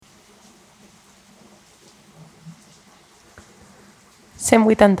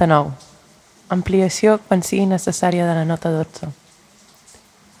189. Ampliació quan sigui necessària de la nota 12.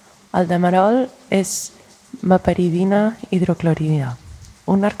 El demerol és meperidina hidroclorida,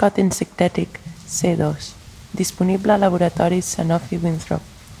 un narcòtic sintètic C2, disponible a laboratoris Sanofi Winthrop,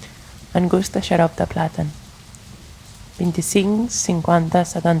 en gust de xarop de plàtan. 25, 50,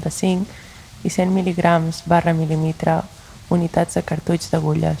 75 i 100 mg barra mil·límetre unitats de cartutx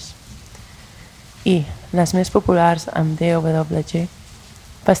d'agulles. I les més populars amb DOWG,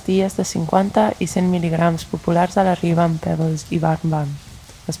 pastilles de 50 i 100 mg populars a la Riva amb Pebbles i Bam,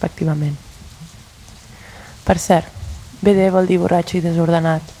 respectivament. Per cert, BD vol dir borratxo i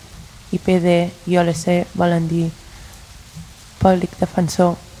desordenat, i PD i OLC volen dir públic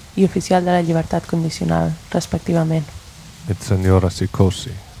defensor i oficial de la llibertat condicional, respectivament. It's Senora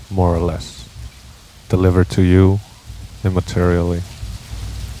Psicosi, more or less. Delivered to you, immaterially,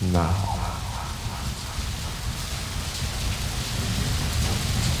 now.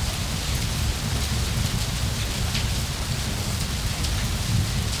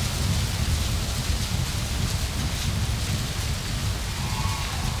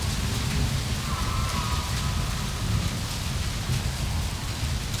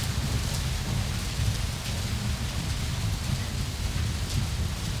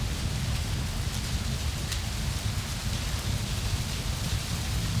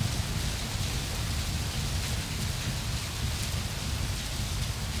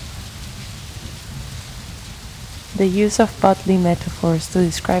 The use of bodily metaphors to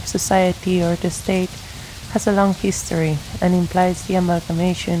describe society or the state has a long history and implies the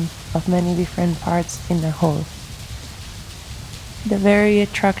amalgamation of many different parts in a whole. The very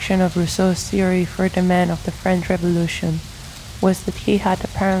attraction of Rousseau's theory for the man of the French Revolution was that he had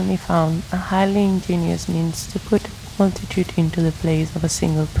apparently found a highly ingenious means to put a multitude into the place of a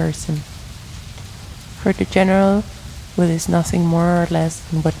single person. For the general will is nothing more or less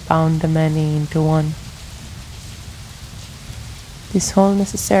than what bound the many into one. This whole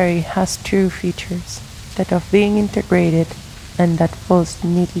necessary has true features, that of being integrated, and that falls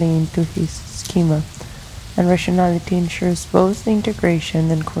neatly into his schema, and rationality ensures both the integration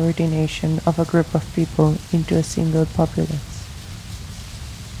and coordination of a group of people into a single populace.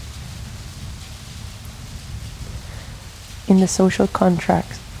 In the social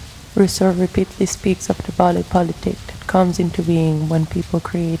contract, Rousseau repeatedly speaks of the body politic that comes into being when people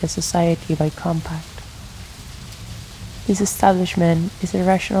create a society by compact. This establishment is a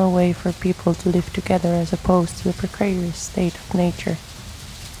rational way for people to live together as opposed to the precarious state of nature.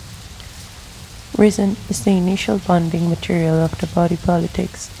 Reason is the initial bonding material of the body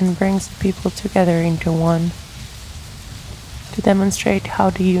politics and brings the people together into one. To demonstrate how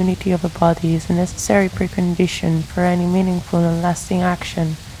the unity of a body is a necessary precondition for any meaningful and lasting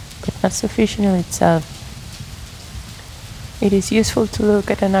action, but not sufficient in itself, it is useful to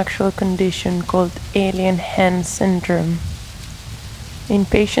look at an actual condition called alien hand syndrome. In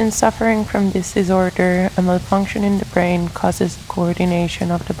patients suffering from this disorder, a malfunction in the brain causes the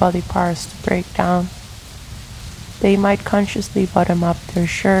coordination of the body parts to break down. They might consciously button up their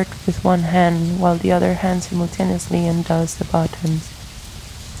shirt with one hand while the other hand simultaneously undoes the buttons,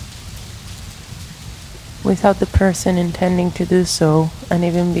 without the person intending to do so and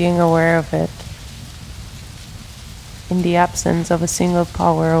even being aware of it. In the absence of a single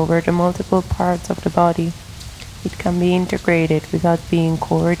power over the multiple parts of the body, it can be integrated without being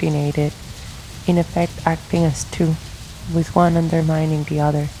coordinated, in effect acting as two, with one undermining the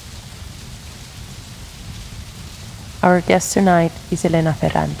other. Our guest tonight is Elena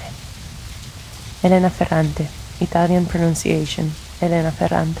Ferrante. Elena Ferrante, Italian pronunciation, Elena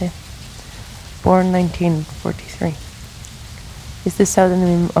Ferrante, born 1943, is the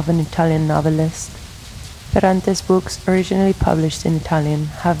pseudonym of an Italian novelist. Ferrante's books, originally published in Italian,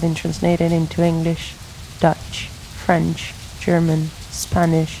 have been translated into English, Dutch, French, German,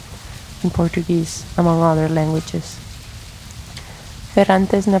 Spanish, and Portuguese, among other languages.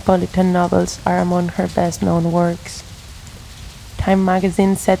 Ferrante's Neapolitan novels are among her best-known works. Time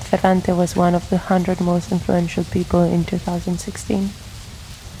magazine said Ferrante was one of the 100 most influential people in 2016.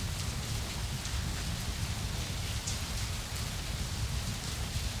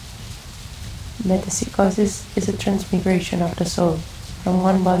 Metempsychosis is a transmigration of the soul from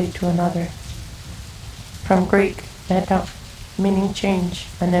one body to another. From Greek, meta, meaning change,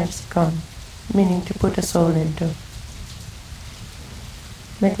 and empsychon, meaning to put a soul into.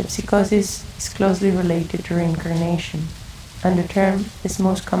 Metempsychosis is closely related to reincarnation, and the term is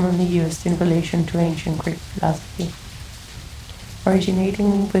most commonly used in relation to ancient Greek philosophy.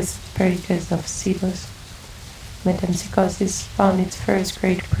 Originating with Pericles of Sivos, metempsychosis found its first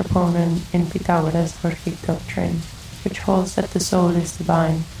great proponent in Pythagoras' Orphic doctrine, which holds that the soul is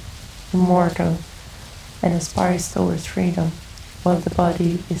divine, immortal, and aspires towards freedom, while the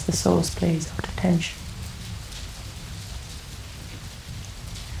body is the soul's place of detention.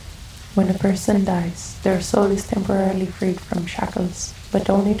 When a person dies, their soul is temporarily freed from shackles, but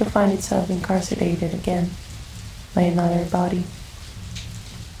only to find itself incarcerated again by another body.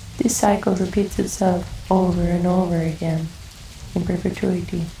 This cycle repeats itself over and over again, in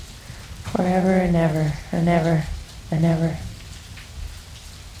perpetuity, forever and ever and ever and ever.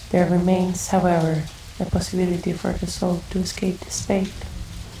 There remains, however, the possibility for the soul to escape this state.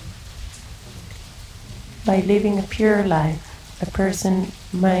 By living a pure life, a person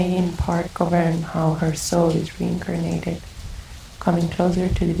may in part govern how her soul is reincarnated, coming closer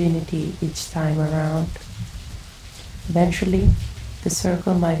to divinity each time around. Eventually, the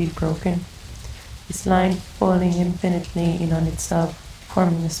circle might be broken, its line falling infinitely in on itself,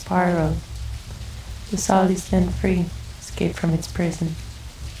 forming a spiral. The soul is then free, escaped from its prison.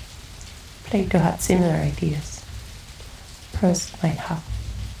 Plato had similar ideas. Proust might have.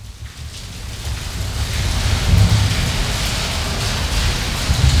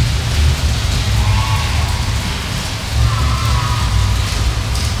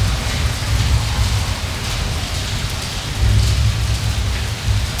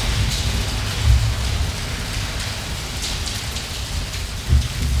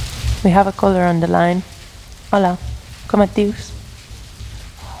 We have a caller on the line. Hola, ¿cómo estás?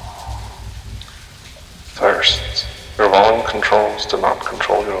 First, your volume controls do not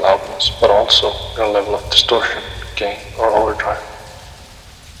control your loudness, but also your level of distortion, gain, or overdrive.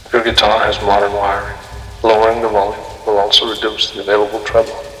 If your guitar has modern wiring, lowering the volume will also reduce the available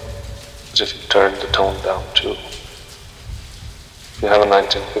treble, as if you turned the tone down too. If you have a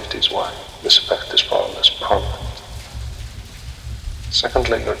 1950s wiring, this effect is far less prominent.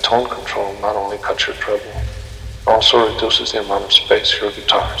 Secondly, your tone control not only cuts your treble, it also reduces the amount of space your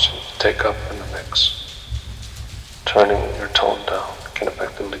guitar seems to take up in the mix. Turning your tone down can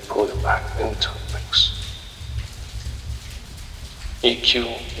effectively pull you back into the mix.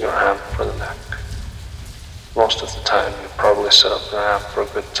 EQ your amp for the neck. Most of the time, you probably set up your amp for a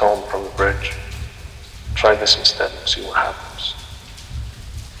good tone from the bridge. Try this instead and see what happens.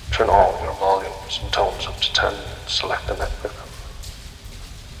 Turn all your volumes and tones up to 10 and select the neck pickup.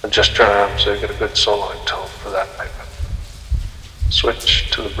 Adjust your amp so you get a good soloing tone for that pickup.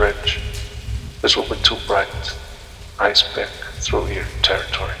 Switch to the bridge. This will be too bright. Nice pick through ear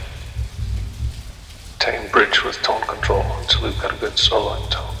territory. Tame bridge with tone control until you've got a good soloing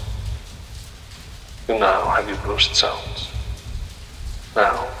tone. You now have your boost sounds.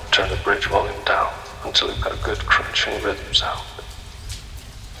 Now turn the bridge volume down until you've got a good crunching rhythm sound.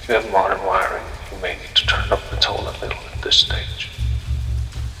 If you have modern wiring, you may need to turn up the tone a little at this stage.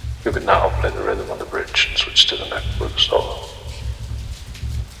 You can now play the rhythm on the bridge and switch to the neck for the solo.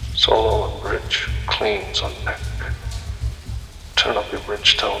 Solo and bridge, cleans on neck. Turn up your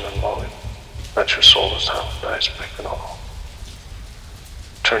bridge tone and volume. Let your solo sound, nice pick and all.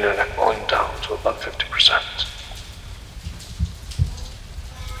 Turn your neck volume down to about 50%.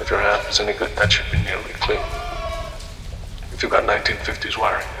 If your amp is any good, that should be nearly clean. If you've got 1950s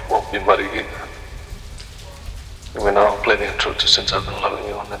wiring, it won't be muddy either. You may now play the intro to Since I've Been Loving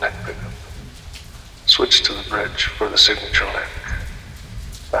You on the neck pickup. Switch to the bridge for the signature lick.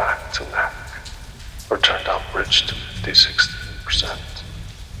 Back to neck. Or turn down bridge to 50-60%.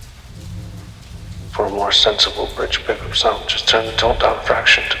 For a more sensible bridge pickup sound, just turn the tone down a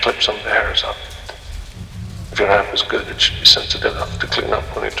fraction to clip some of the hairs out. If your amp is good, it should be sensitive enough to clean up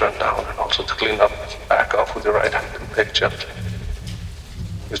when you turn down, and also to clean up if you back off with your right hand and pick gently.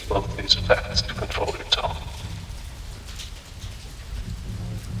 Use both these effects to control your tone.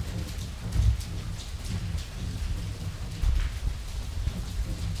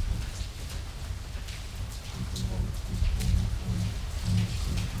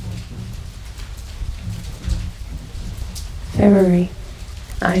 February,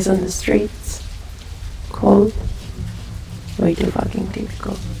 eyes on the streets, cold, way too fucking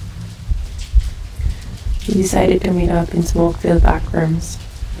typical. We decided to meet up in smoke-filled back rooms,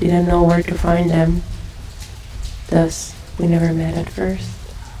 didn't know where to find them, thus we never met at first.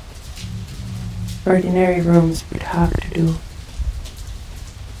 Ordinary rooms would have to do.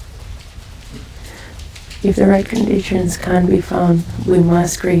 If the right conditions can't be found, we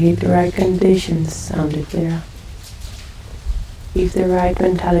must create the right conditions, sounded clear. If the right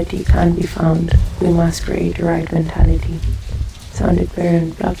mentality can't be found, we must create the right mentality, sounded clear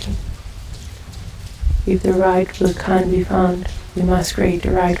and plucky. If the right will can't be found, we must create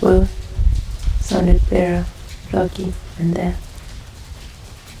the right will, sounded clear, plucky, and death.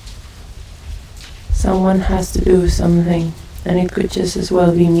 Someone has to do something, and it could just as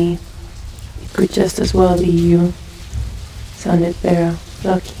well be me. It could just as well be you. Sounded better,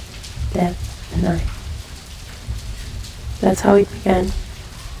 lucky, dead, and I. That's how it began.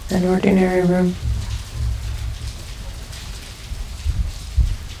 An ordinary room.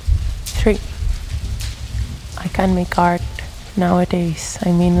 3. I can't make art nowadays.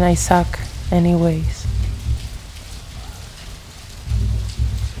 I mean, I suck anyways.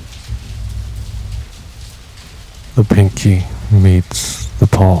 The pinky meets the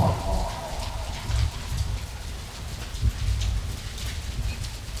palm.